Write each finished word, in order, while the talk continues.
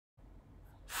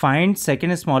Find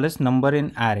second smallest number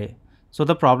in array. So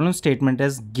the problem statement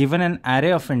is, given an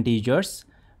array of integers,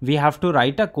 we have to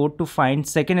write a code to find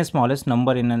second smallest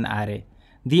number in an array.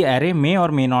 The array may or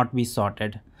may not be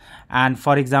sorted. And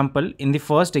for example, in the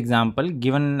first example,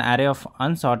 given an array of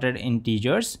unsorted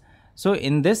integers, so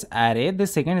in this array, the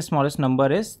second smallest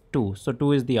number is 2. So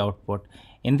 2 is the output.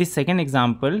 In the second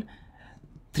example,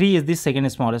 3 is the second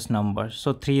smallest number.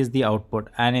 So 3 is the output.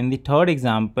 And in the third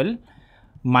example,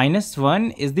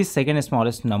 -1 is the second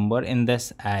smallest number in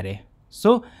this array.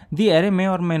 So the array may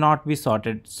or may not be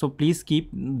sorted. So please keep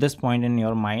this point in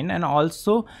your mind. And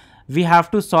also we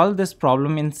have to solve this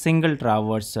problem in single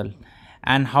traversal.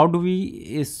 And how do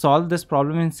we solve this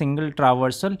problem in single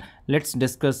traversal? Let's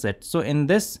discuss it. So in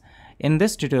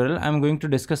this tutorial, I'm going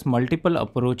to discuss multiple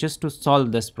approaches to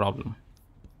solve this problem.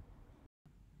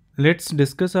 Let's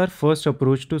discuss our first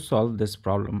approach to solve this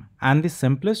problem. And the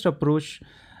simplest approach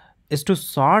is to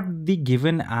sort the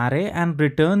given array and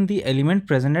return the element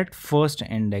present at first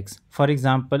index. For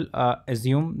example,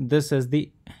 assume this is the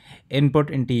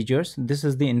input integers. This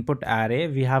is the input array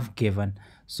we have given.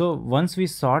 So once we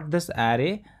sort this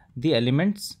array, the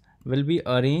elements will be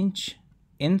arranged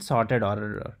in sorted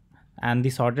order. And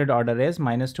the sorted order is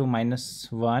 -2,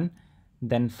 -1,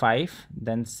 then 5,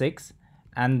 then 6,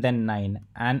 and then 9.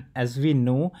 And as we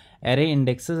know, array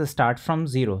indexes start from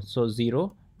 0. So 0,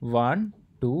 1,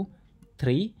 2,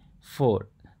 3, 4.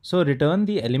 So return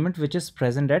the element which is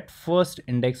present at first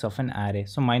index of an array.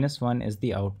 So -1 is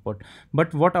the output.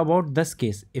 But what about this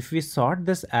case? If we sort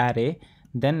this array,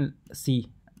 then see,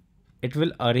 it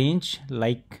will arrange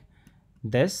like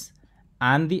this,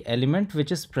 and the element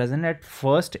which is present at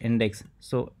first index.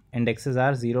 So indexes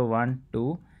are 0, 1, 2,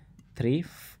 3,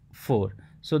 4.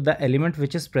 So the element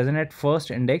which is present at first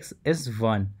index is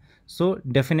 1. So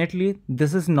definitely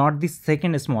this is not the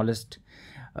second smallest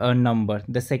number.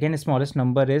 The second smallest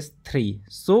number is 3.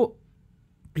 So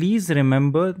please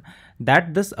remember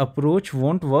that this approach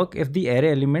won't work if the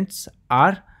array elements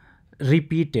are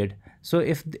repeated. So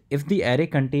if the array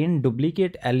contain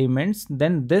duplicate elements,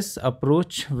 then this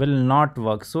approach will not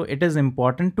work. So it is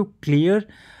important to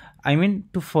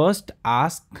to first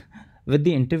ask with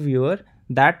the interviewer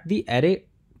that the array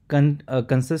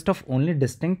consists of only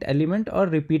distinct element or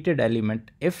repeated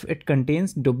element. If it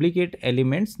contains duplicate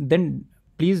elements, then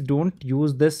please don't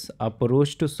use this approach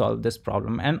to solve this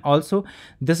problem. And also,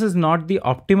 this is not the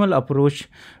optimal approach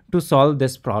to solve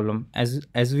this problem.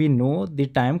 As we know, the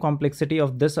time complexity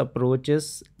of this approach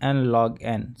is n log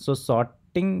n.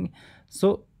 So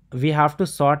we have to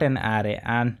sort an array,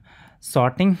 and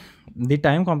the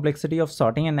time complexity of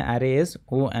sorting an array is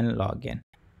O n log n.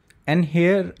 And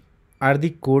here are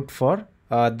the code for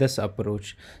this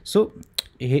approach. So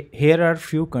here are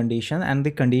few conditions, and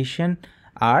the condition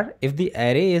are, if the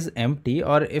array is empty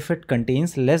or if it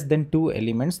contains less than 2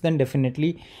 elements, then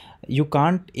definitely you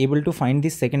can't able to find the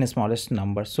second smallest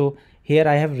number. So here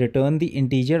I have returned the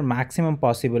integer maximum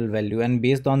possible value, and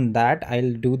based on that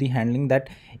I'll do the handling that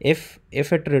if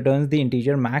it returns the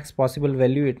integer max possible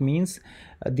value, it means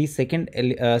the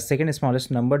second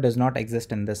smallest number does not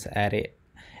exist in this array.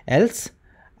 Else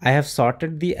I have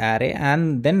sorted the array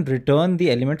and then return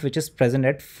the element which is present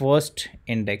at first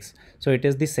index. So it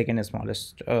is the second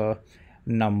smallest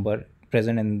number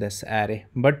present in this array.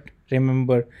 But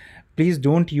remember, please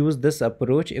don't use this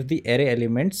approach if the array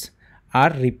elements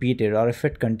are repeated or if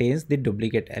it contains the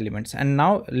duplicate elements. And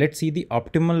now let's see the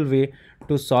optimal way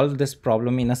to solve this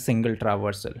problem in a single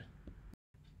traversal.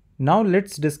 Now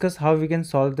let's discuss how we can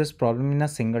solve this problem in a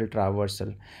single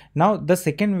traversal. Now the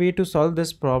second way to solve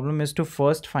this problem is to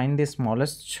first find the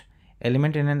smallest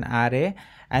element in an array,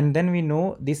 and then we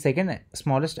know the second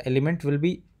smallest element will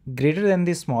be greater than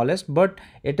the smallest, but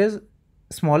it is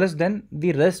smallest than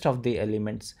the rest of the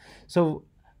elements. So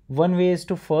one way is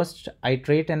to first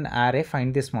iterate an array,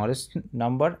 find the smallest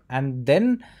number, and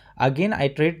then again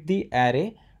iterate the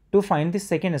array to find the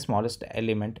second smallest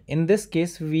element. In this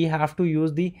case, we have to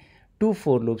use the 2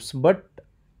 for loops, but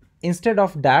instead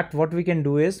of that, what we can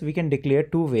do is we can declare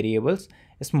 2 variables,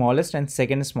 smallest and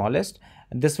second smallest.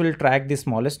 This will track the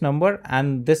smallest number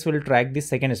and this will track the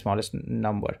second smallest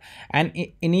number. And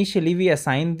initially we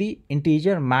assign the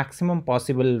integer maximum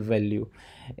possible value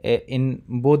in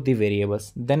both the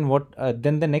variables. Then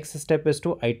then the next step is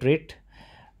to iterate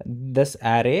this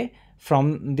array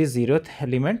from the 0th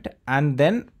element, and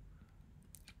then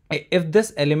if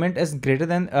this element is greater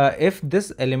than if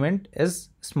this element is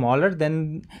smaller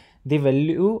than the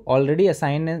value already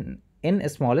assigned in a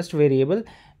smallest variable,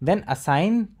 then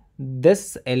assign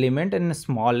this element in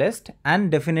smallest, and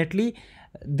definitely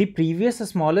the previous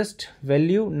smallest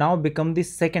value now become the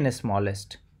second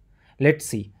smallest. Let's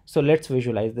see. So let's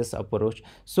visualize this approach.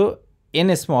 So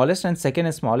in smallest and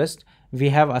second smallest, we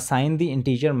have assigned the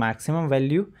integer maximum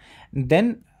value.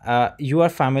 Then you are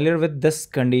familiar with this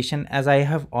condition as I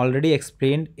have already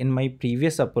explained in my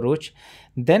previous approach.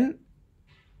 Then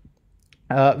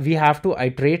we have to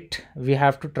iterate, we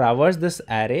have to traverse this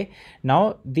array.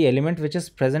 Now the element which is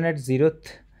present at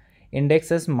 0th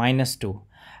index is -2,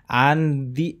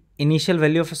 and the initial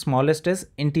value of smallest is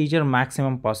integer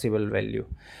maximum possible value.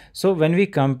 So when we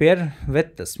compare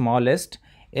with the smallest,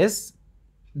 is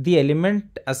the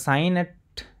element assigned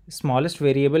at smallest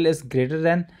variable is greater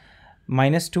than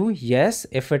 -2? Yes.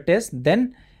 If it is,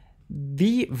 then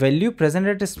the value present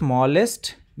at the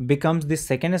smallest becomes the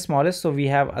second smallest. So we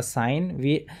have assigned,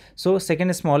 so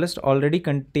second smallest already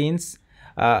contains,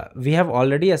 we have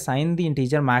already assigned the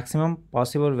integer maximum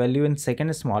possible value in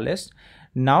second smallest.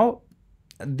 Now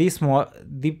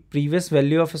the previous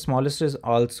value of smallest is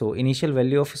also, initial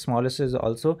value of smallest is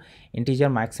also integer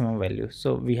maximum value.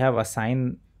 So we have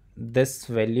assigned this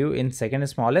value in second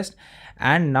smallest,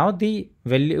 and now the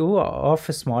value of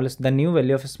smallest, the new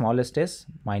value of smallest is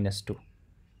 -2.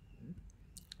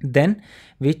 Then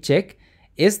we check,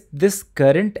 is this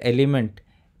current element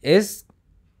is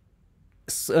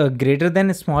greater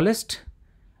than smallest?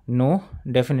 No,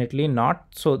 definitely not.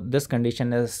 So this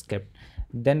condition is skipped.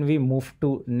 Then we move to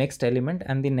next element,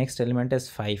 and the next element is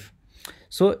 5.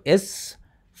 So is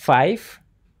 5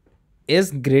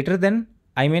 is greater than,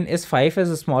 I mean, is 5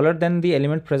 is smaller than the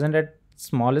element present at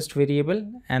smallest variable,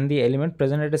 and the element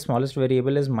present at the smallest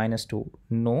variable is -2?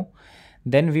 No.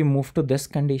 Then we move to this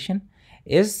condition,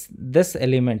 is this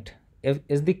element,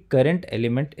 is the current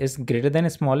element is greater than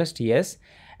smallest? Yes.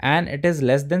 And it is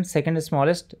less than second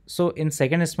smallest. So in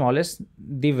second smallest,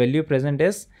 the value present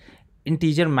is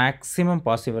integer maximum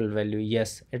possible value. Yes,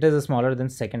 it is smaller than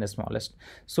second smallest.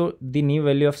 So the new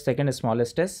value of second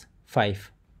smallest is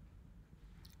 5.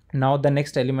 Now the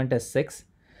next element is 6.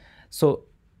 So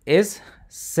is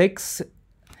 6,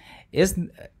 is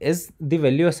the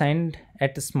value assigned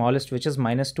at the smallest, which is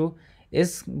 -2,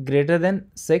 is greater than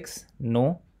 6?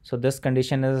 No. So this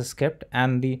condition is skipped.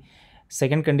 And the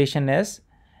second condition is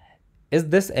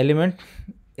this element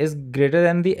is greater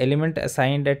than the element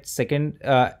assigned at second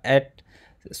at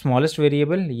smallest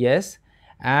variable? Yes.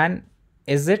 And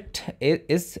is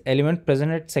element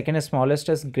present at second smallest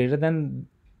is greater than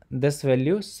this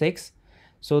value, 6?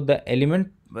 So the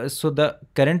element, so the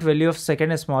current value of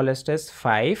second smallest is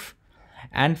 5,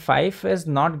 and 5 is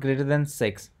not greater than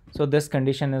 6. So this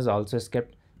condition is also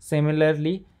skipped.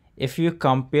 Similarly, if you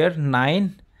compare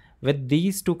 9 with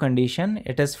these two conditions,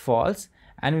 it is false,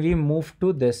 and we move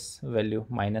to this value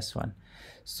 -1.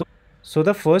 So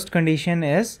the first condition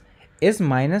is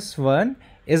 -1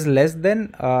 is less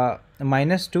than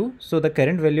 -2. So the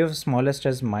current value of smallest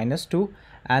is -2,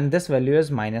 and this value is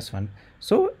 -1.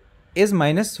 So is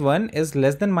 -1 is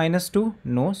less than -2?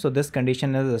 No. So this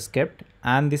condition is skipped.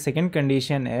 And the second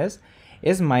condition is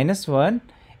 -1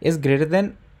 is greater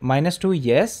than -2?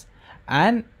 Yes.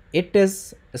 And it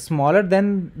is smaller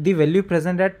than the value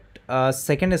present at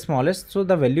second smallest. So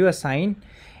the value assigned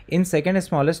in second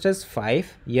smallest is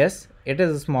 5. Yes, it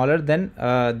is smaller than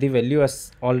the value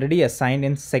already assigned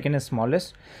in second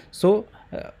smallest. So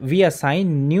we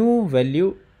assign new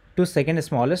value to second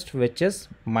smallest, which is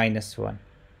 -1.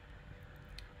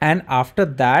 And after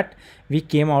that, we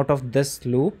came out of this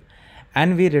loop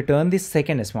and we return the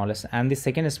second smallest, and the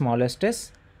second smallest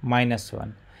is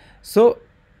 -1. So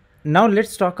now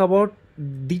let's talk about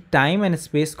the time and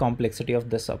space complexity of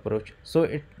this approach. So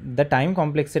the time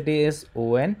complexity is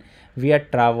O(n). We are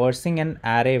traversing an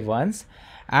array once,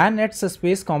 and its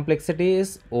space complexity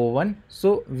is O(1).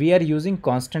 So we are using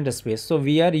constant space. So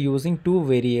we are using two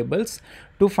variables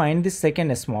to find the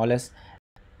second smallest,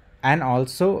 and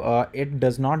also it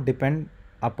does not depend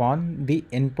upon the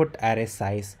input array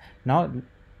size. Now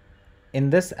in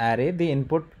this array, the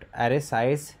input array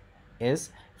size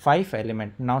is 5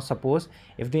 element. Now suppose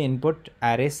if the input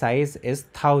array size is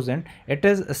 1000, it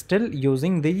is still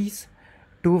using these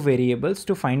two variables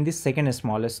to find the second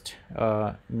smallest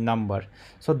number.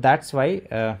 So that's why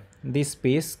the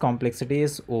space complexity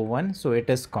is O(1), so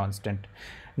it is constant.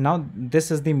 Now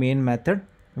this is the main method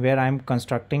where I'm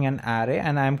constructing an array,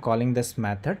 and I'm calling this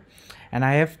method, and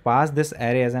I have passed this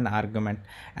array as an argument.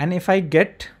 And if I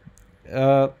get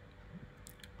a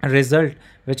result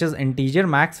which is integer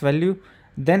max value,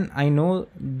 then I know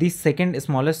the second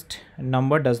smallest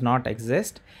number does not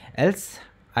exist, else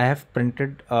I have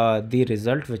printed the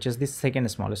result which is the second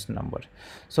smallest number.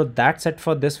 So that's it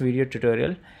for this video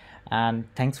tutorial. And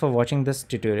thanks for watching this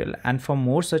tutorial. And for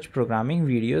more such programming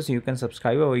videos, you can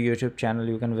subscribe our YouTube channel.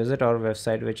 You can visit our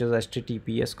website, which is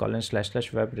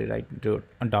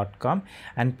https://webrewrite.com.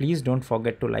 And please don't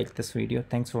forget to like this video.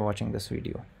 Thanks for watching this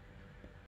video.